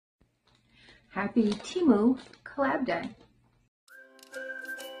Happy TEMU Collab Day.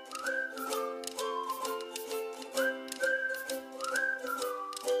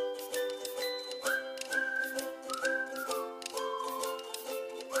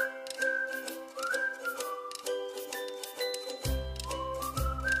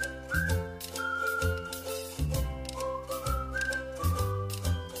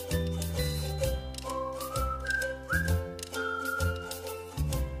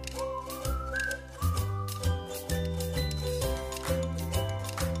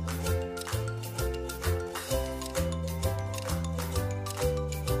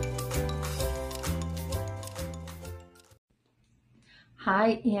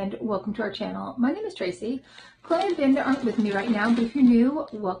 Hi and welcome to our channel. My name is Tracy. Clay and Vinda aren't with me right now, but if you're new,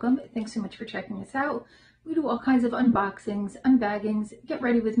 welcome. Thanks so much for checking us out. We do all kinds of unboxings, unbaggings, get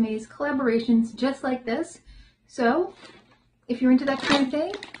ready with me's, collaborations just like this. So if you're into that kind of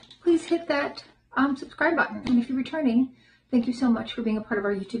thing, please hit that subscribe button. And if you're returning, thank you so much for being a part of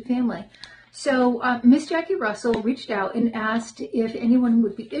our YouTube family. So Miss Jackie Russell reached out and asked if anyone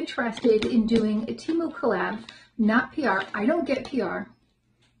would be interested in doing a TEMU collab, not PR. I don't get PR.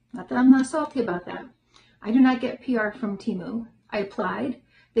 Not that I'm not salty about that. I do not get PR from TEMU. I applied.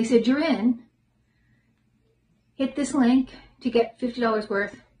 They said, you're in. Hit this link to get $50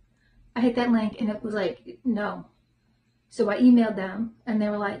 worth. I hit that link and it was like, no. So I emailed them and they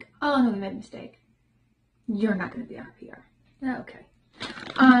were like, oh no, we made a mistake. You're not going to be our PR. Okay.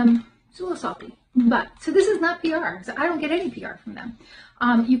 It's a little salty. But, so this is not PR. So I don't get any PR from them.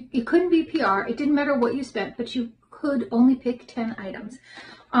 It couldn't be PR. It didn't matter what you spent, but you could only pick 10 items.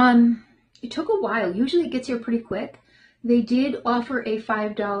 It took a while. Usually it gets here pretty quick. They did offer a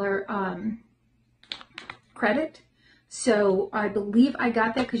 $5 credit. So I believe I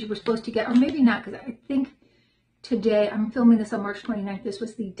got that because you were supposed to get, or maybe not, because I think today, I'm filming this on March 29th. This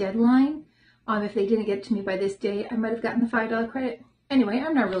was the deadline. If they didn't get it to me by this date, I might have gotten the $5 credit. Anyway,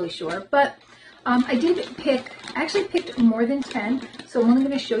 I'm not really sure, but I actually picked more than 10, so I'm only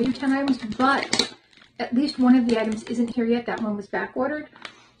going to show you 10 items, but at least one of the items isn't here yet. That one was back ordered.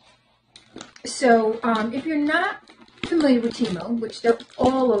 So if you're not familiar with TEMU, which they're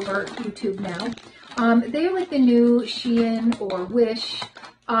all over YouTube now, they are like the new Shein or Wish.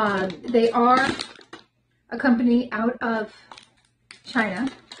 They are a company out of China.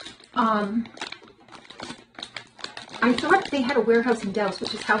 I thought they had a warehouse in Dallas,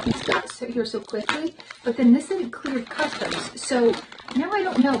 which is how things got here so quickly, but then this said it cleared customs. So now I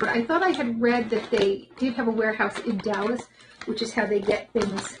don't know, but I thought I had read that they did have a warehouse in Dallas, which is how they get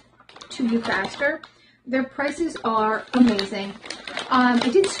things to you faster. Their prices are amazing. I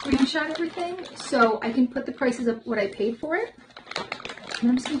did screenshot everything, so I can put the prices of what I paid for it. And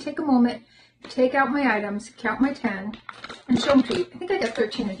I'm just going to take a moment, take out my items, count my 10, and show them to you. I think I got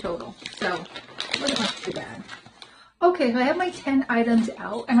 13 in total, so it wasn't much too bad. Okay, so I have my 10 items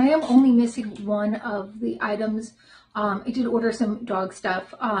out, and I am only missing one of the items. I did order some dog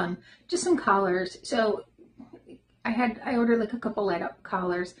stuff, just some collars. So I ordered like a couple light up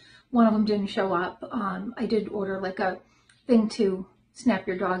collars. One of them didn't show up. I did order like a thing to snap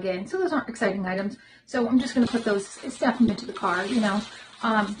your dog in. So those aren't exciting items. So I'm just going to put those, snap them into the car, you know.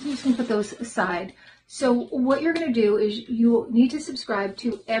 I'm just going to put those aside. So what you're going to do is you need to subscribe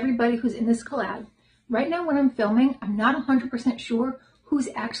to everybody who's in this collab. Right now when I'm filming, I'm not 100% sure who's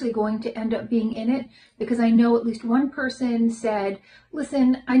actually going to end up being in it, because I know at least one person said,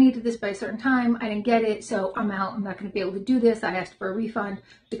 listen, I needed this by a certain time, I didn't get it, so I'm out, I'm not going to be able to do this. I asked for a refund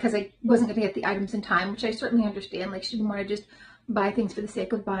because I wasn't going to get the items in time, which I certainly understand. Like, she didn't want to just buy things for the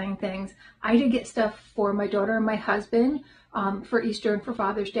sake of buying things. I did get stuff for my daughter and my husband for Easter and for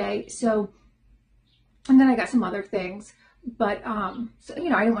Father's Day. So, and then I got some other things. But, so, you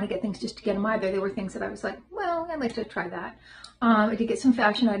know, I didn't want to get things just to get them either. They were things that I was like, well, I'd like to try that. I did get some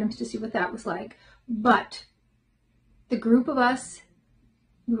fashion items to see what that was like. But the group of us,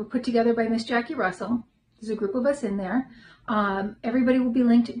 we were put together by Miss Jackie Russell. There's a group of us in there. Everybody will be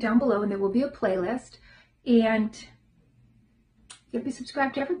linked down below, and there will be a playlist. And you gotta be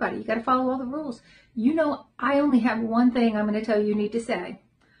subscribed to everybody. You gotta follow all the rules. You know, I only have one thing I'm going to tell you need to say.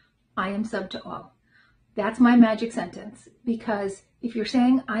 I am sub to all. That's my magic sentence, because if you're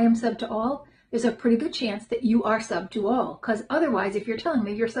saying I am sub to all, there's a pretty good chance that you are sub to all, because otherwise, if you're telling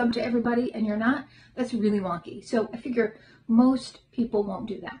me you're sub to everybody and you're not, that's really wonky. So I figure most people won't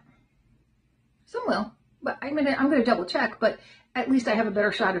do that. Some will, but I'm gonna double check, but at least I have a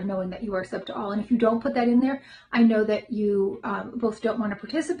better shot of knowing that you are sub to all. And if you don't put that in there, I know that you both don't want to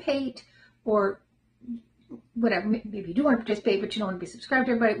participate, or whatever, maybe you do want to participate, but you don't want to be subscribed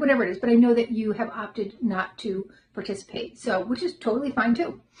to everybody, whatever it is. But I know that you have opted not to participate, so, which is totally fine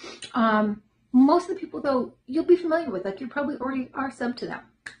too. most of the people, though, you'll be familiar with. Like, you probably already are sub to them.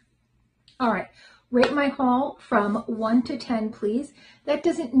 All right. Rate my haul from 1 to 10, please. That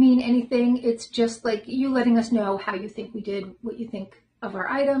doesn't mean anything. It's just like you letting us know how you think we did, what you think of our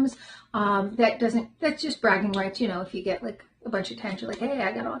items. That's just bragging rights. You know, if you get like a bunch of 10s, you're like, hey,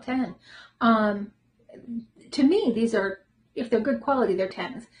 I got all 10. To me, these are, if they're good quality, they're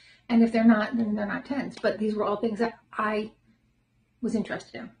 10s. And if they're not, then they're not 10s. But these were all things that I was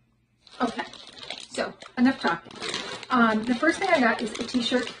interested in. Okay, so enough talking. The first thing I got is a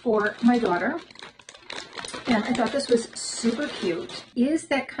t-shirt for my daughter. And I thought this was super cute. Is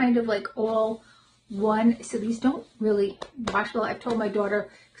that kind of like all one? So these don't really wash well. I've told my daughter,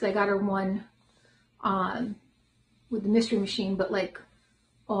 because I got her one with the Mystery Machine, but like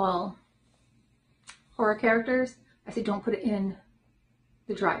all horror characters, I said don't put it in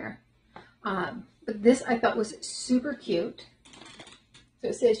the dryer. But this I thought was super cute. So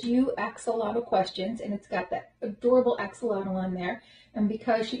it says, you axolotl questions, and it's got that adorable axolotl on there. And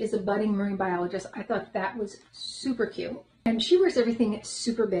because she is a budding marine biologist, I thought that was super cute. And she wears everything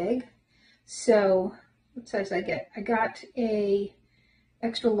super big. So what size did I get? I got a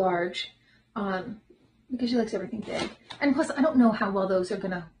extra large because she likes everything big. And plus, I don't know how well those are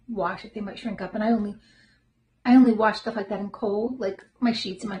gonna wash, if they might shrink up. And I only wash stuff like that in cold, like my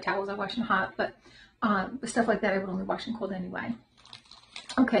sheets and my towels I wash in hot, but stuff like that I would only wash in cold anyway.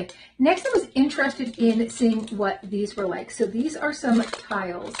 Okay, next I was interested in seeing what these were like. So these are some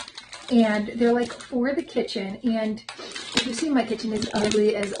tiles, and they're like for the kitchen. And if you see, my kitchen is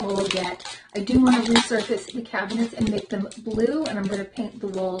ugly as all get. I do want to resurface the cabinets and make them blue, and I'm going to paint the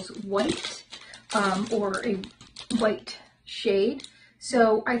walls white, or a white shade.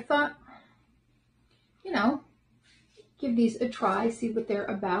 So I thought, you know, give these a try, see what they're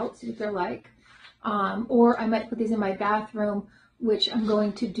about, see what they're like. Or I might put these in my bathroom, which I'm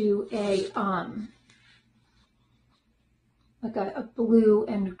going to do like a blue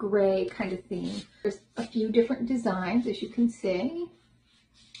and gray kind of theme. There's a few different designs, as you can see.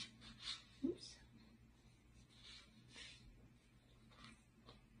 Oops.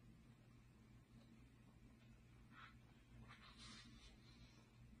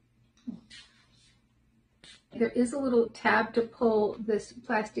 There is a little tab to pull this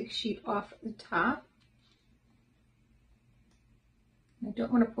plastic sheet off the top. I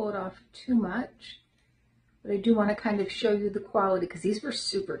don't want to pull it off too much, but I do want to kind of show you the quality, because these were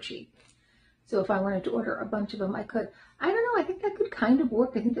super cheap. So if I wanted to order a bunch of them, I could. I don't know, I think that could kind of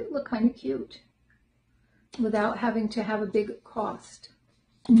work. I think that would look kind of cute without having to have a big cost.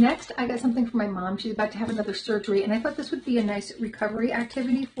 Next, I got something for my mom. She's about to have another surgery, and I thought this would be a nice recovery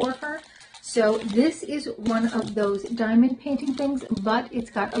activity for her. So this is one of those diamond painting things, but it's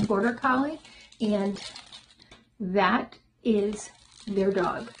got a border collie, and that is their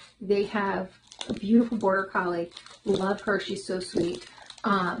dog. They have a beautiful border collie. Love her. She's so sweet.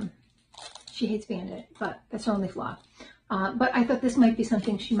 She hates Bandit, but that's her only flaw. But I thought this might be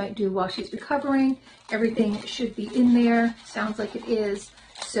something she might do while she's recovering. Everything should be in there. Sounds like it is.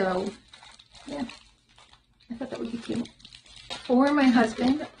 So, yeah, I thought that would be cute. For my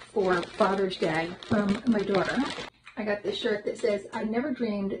husband, for Father's Day, from my daughter, I got this shirt that says, I never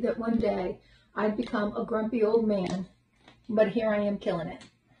dreamed that one day I'd become a grumpy old man, but here I am killing it.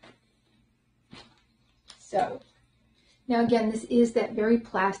 So now again, this is that very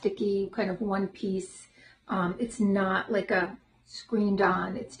plasticky kind of one piece. It's not like a screened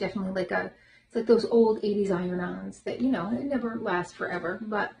on. It's definitely like it's like those old 80s iron-ons that, you know, it never lasts forever.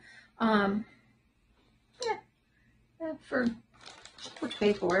 But yeah, for what you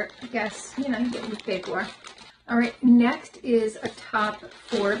pay for it, I guess, you know, you get what you pay for. All right, next is a top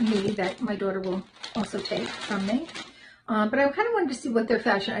for me that my daughter will also take from me. But I kind of wanted to see what their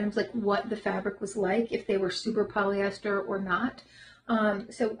fashion items, like what the fabric was like, if they were super polyester or not.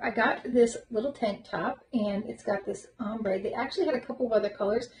 So I got this little tank top, and it's got this ombre. They actually had a couple of other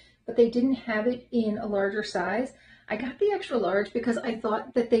colors, but they didn't have it in a larger size. I got the extra large because I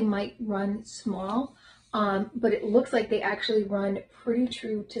thought that they might run small, but it looks like they actually run pretty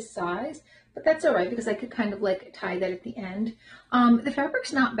true to size. But that's all right, because I could kind of like tie that at the end. The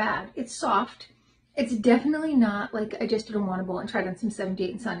fabric's not bad. It's soft. It's definitely not like I just did a wannable and tried on some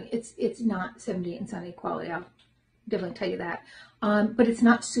 78 and Sunny. It's not 78 and Sunny quality. I'll definitely tell you that. But it's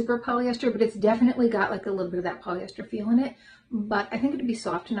not super polyester, but it's definitely got like a little bit of that polyester feel in it. But I think it'd be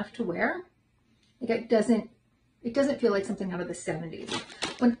soft enough to wear. Like it doesn't feel like something out of the 70s.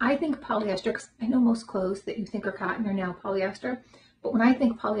 When I think polyester, because I know most clothes that you think are cotton are now polyester, but when I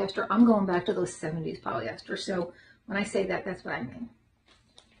think polyester, I'm going back to those 70s polyester. So when I say that, that's what I mean.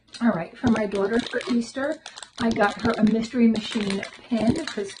 All right, for my daughter for Easter, I got her a Mystery Machine pin,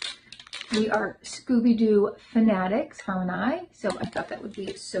 because We are Scooby-Doo fanatics, her and I, so I thought that would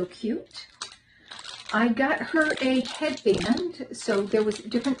be so cute. I got her a headband, so there was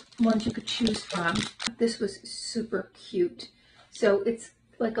different ones you could choose from. This was super cute. So it's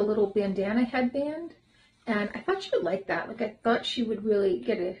like a little bandana headband, and I thought she would like that. Like, I thought she would really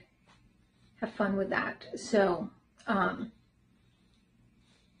get to have fun with that. So, yeah.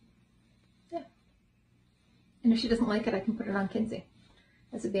 And if she doesn't like it, I can put it on Kinsey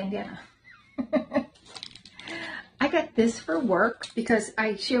as a bandana. I got this for work because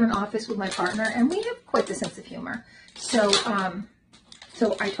I share an office with my partner and we have quite the sense of humor. So,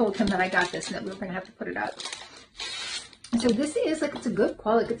 so I told him that I got this and that we were going to have to put it up. And so this is like, it's a good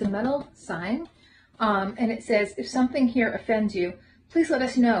quality. It's a metal sign. And it says, if something here offends you, please let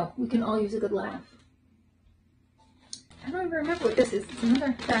us know. We can all use a good laugh. I don't even remember what this is. It's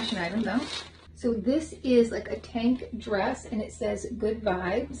another fashion item though. So this is like a tank dress and it says good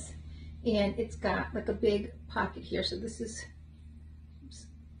vibes. And it's got like a big pocket here. So this is, oops,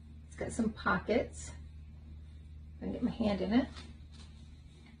 it's got some pockets. I can get my hand in it.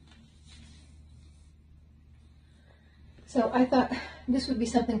 So I thought this would be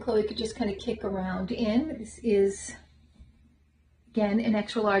something Chloe could just kind of kick around in. This is, again, an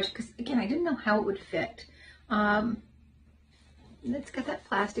extra large, because again, I didn't know how it would fit. It's got that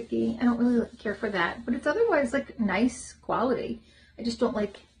plasticky. I don't really care for that, but it's otherwise like nice quality. I just don't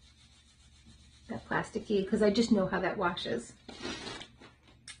like that plasticky because I just know how that washes.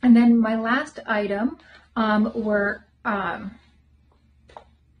 And then my last item were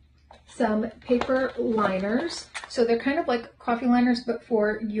some paper liners. So they're kind of like coffee liners, but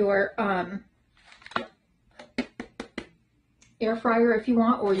for your air fryer if you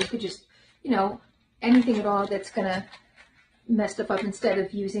want, or you could just, you know, anything at all that's gonna mess stuff up. Instead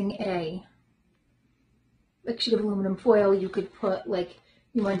of using a like sheet of aluminum foil, you could put, like,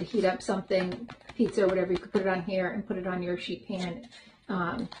 you wanted to heat up something, pizza or whatever, you could put it on here and put it on your sheet pan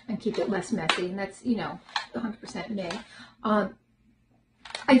and keep it less messy. And that's, you know, 100% me.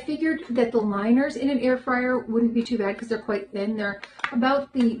 I figured that the liners in an air fryer wouldn't be too bad because they're quite thin. They're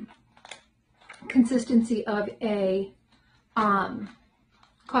about the consistency of a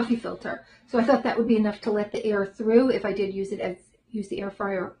coffee filter. So I thought that would be enough to let the air through if I did use it as the air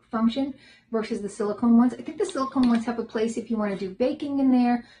fryer function versus the silicone ones. I think the silicone ones have a place if you want to do baking in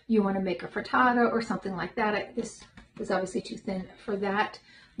there, you want to make a frittata or something like that. This was obviously too thin for that,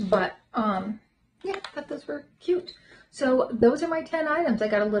 but yeah, I thought those were cute. So those are my 10 items. I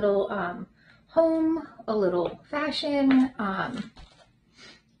got a little home, a little fashion.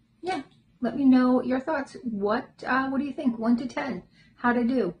 Yeah, let me know your thoughts. What do you think? 1 to 10, how'd I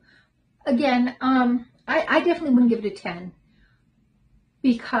do? Again, I definitely wouldn't give it a 10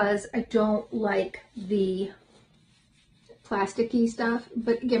 because I don't like the plasticky stuff.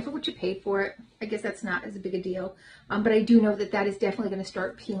 But again, for what you paid for it, I guess that's not as big a deal. But I do know that that is definitely going to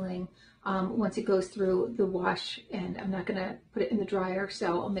start peeling once it goes through the wash, and I'm not going to put it in the dryer.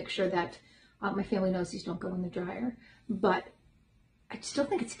 So I'll make sure that my family knows these don't go in the dryer. But I still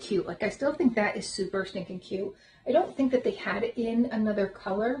think it's cute. Like, I still think that is super stinking cute. I don't think that they had it in another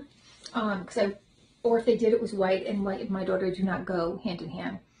color, or if they did, it was white, and white and my daughter do not go hand in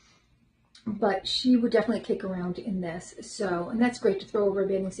hand. But she would definitely kick around in this. So, and that's great to throw over a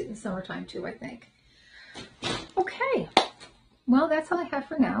bathing suit in the summertime too, I think. Okay, well, that's all I have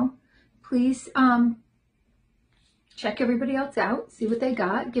for now. Please check everybody else out, see what they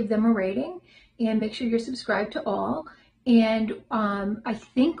got, give them a rating, and make sure you're subscribed to all. And I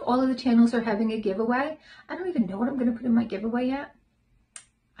think all of the channels are having a giveaway. I don't even know what I'm going to put in my giveaway yet.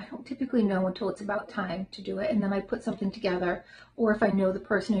 I don't typically know until it's about time to do it, and then I put something together. Or if I know the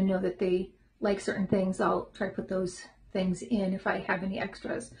person and know that they like certain things, I'll try to put those things in if I have any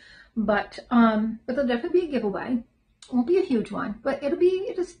extras. But there'll definitely be a giveaway. It won't be a huge one, but it'll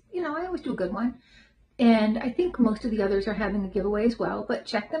just, you know, I always do a good one. And I think most of the others are having a giveaway as well, but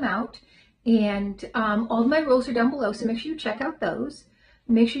check them out. And all of my rules are down below, so make sure you check out those.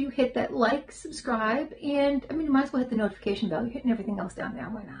 Make sure you hit that like, subscribe, and I mean, you might as well hit the notification bell. You're hitting everything else down there.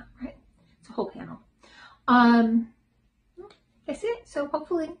 Why not, right? It's a whole panel. That's it. So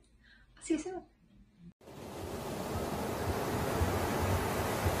hopefully, I'll see you soon.